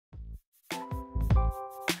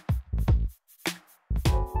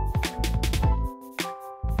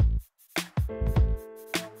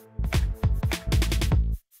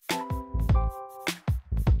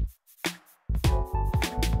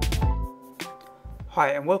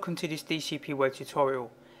Hi and welcome to this DCP web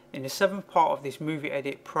tutorial. In the 7th part of this Movie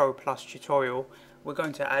Edit Pro Plus tutorial, we're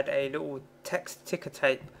going to add a little text ticker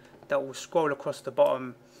tape that will scroll across the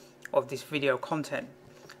bottom of this video content.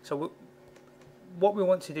 So what we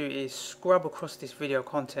want to do is scrub across this video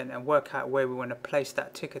content and work out where we want to place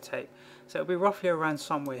that ticker tape. So it'll be roughly around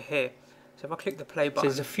somewhere here. So if I click the play button,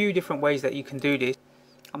 there's a few different ways that you can do this.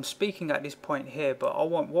 I'm speaking at this point here, but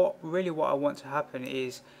what I want to happen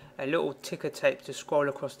is a little ticker tape to scroll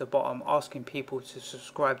across the bottom asking people to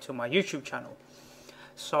subscribe to my YouTube channel.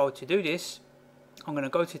 So to do this, I'm going to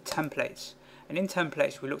go to templates, and in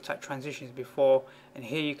templates we looked at transitions before, and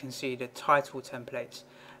here you can see the title templates,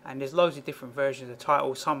 and there's loads of different versions of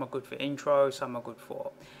title. Some are good for intro, some are good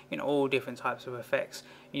for all different types of effects.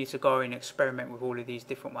 You need to go and experiment with all of these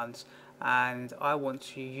different ones, and I want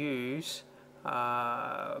to use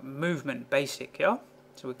movement basic.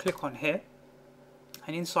 So we click on here,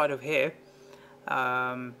 and inside of here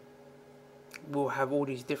we'll have all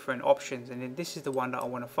these different options, and then this is the one that I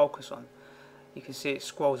want to focus on. You can see it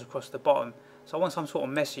scrolls across the bottom, so I want some sort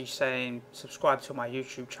of message saying subscribe to my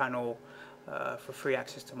YouTube channel for free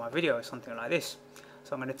access to my video or something like this.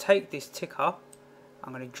 So I'm going to take this ticker,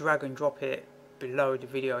 I'm going to drag and drop it below the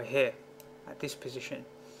video here at this position,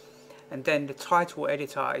 and then the title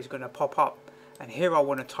editor is going to pop up, and here I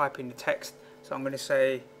want to type in the text. So I'm going to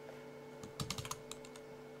say,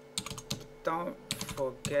 don't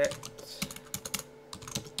forget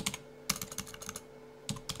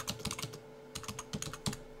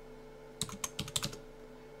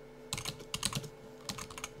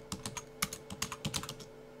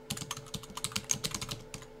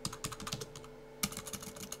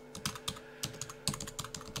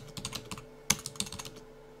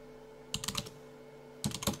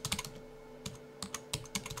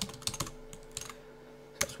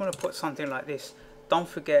I want to put something like this: don't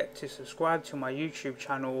forget to subscribe to my YouTube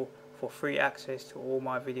channel for free access to all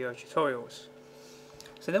my video tutorials.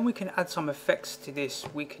 So then we can add some effects to this.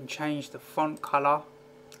 We can change the font color.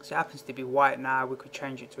 So it happens to be white now. We could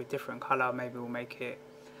change it to a different color. Maybe we'll make it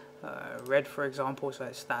red, for example, so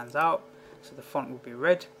it stands out. So the font will be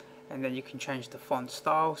red. And then you can change the font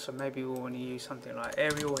style. So maybe we want to use something like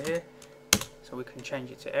Arial here. So we can change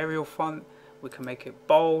it to Arial font. We can make it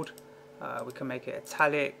bold. We can make it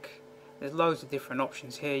italic. There's loads of different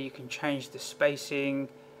options here. You can change the spacing,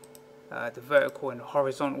 the vertical and the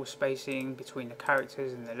horizontal spacing between the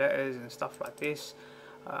characters and the letters and stuff like this.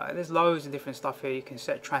 There's loads of different stuff here. You can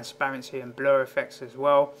set transparency and blur effects as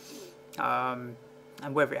well, and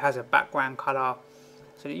whether it has a background color.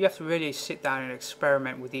 So you have to really sit down and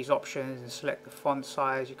experiment with these options and select the font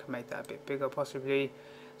size. You can make that a bit bigger possibly,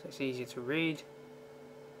 so it's easier to read.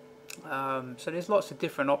 So there's lots of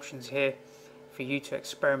different options here for you to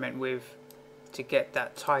experiment with to get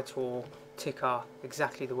that title ticker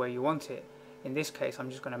exactly the way you want it. In this case, I'm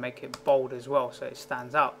just going to make it bold as well so it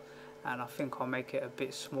stands out, and I think I'll make it a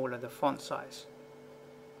bit smaller, the font size.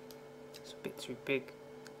 It's a bit too big,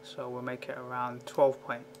 so we'll make it around 12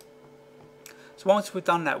 point. So once we've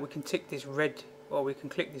done that, we can tick this red, or we can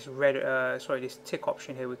click this red, this tick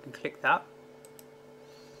option here. We can click that,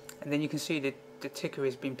 and then you can see that the ticker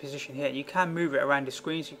has been positioned here. You can move it around the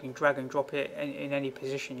screen, so you can drag and drop it in any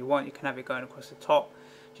position you want. You can have it going across the top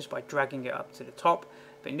just by dragging it up to the top,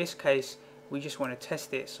 but in this case we just want to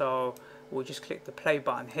test it, so we'll just click the play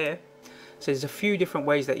button here. So there's a few different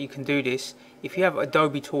ways that you can do this. If you have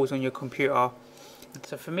Adobe tools on your computer,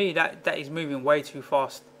 so for me that is moving way too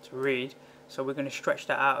fast to read, so we're going to stretch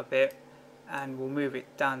that out a bit, and we'll move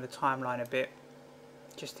it down the timeline a bit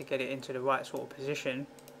just to get it into the right sort of position.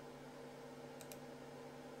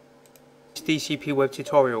 DCP web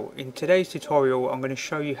tutorial. In today's tutorial, I'm going to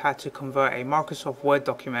show you how to convert a Microsoft Word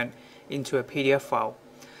document into a PDF file.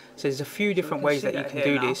 So there's a few different ways that you can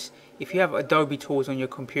do this. If you have Adobe tools on your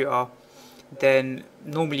computer, then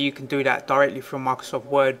normally you can do that directly from Microsoft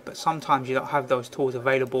Word, but sometimes you don't have those tools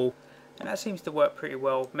available, and that seems to work pretty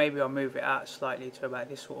well. Maybe I'll move it out slightly to about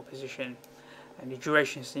this sort of position, and the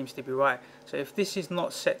duration seems to be right. So if this is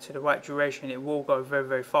not set to the right duration, it will go very,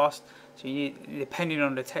 very fast. So you need, depending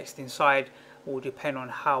on the text inside, will depend on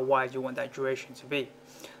how wide you want that duration to be.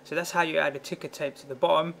 So that's how you add a ticker tape to the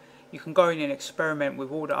bottom. You can go in and experiment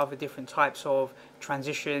with all the other different types of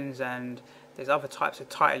transitions, and there's other types of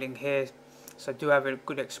titling here. So do have a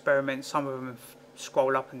good experiment. Some of them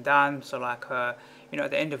scroll up and down. So like at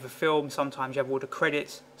the end of a film, sometimes you have all the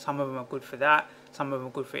credits. Some of them are good for that. Some of them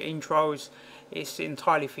are good for intros. It's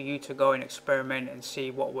entirely for you to go and experiment and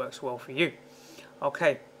see what works well for you.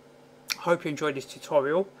 Okay, hope you enjoyed this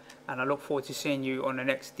tutorial, and I look forward to seeing you on the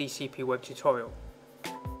next DCP web tutorial.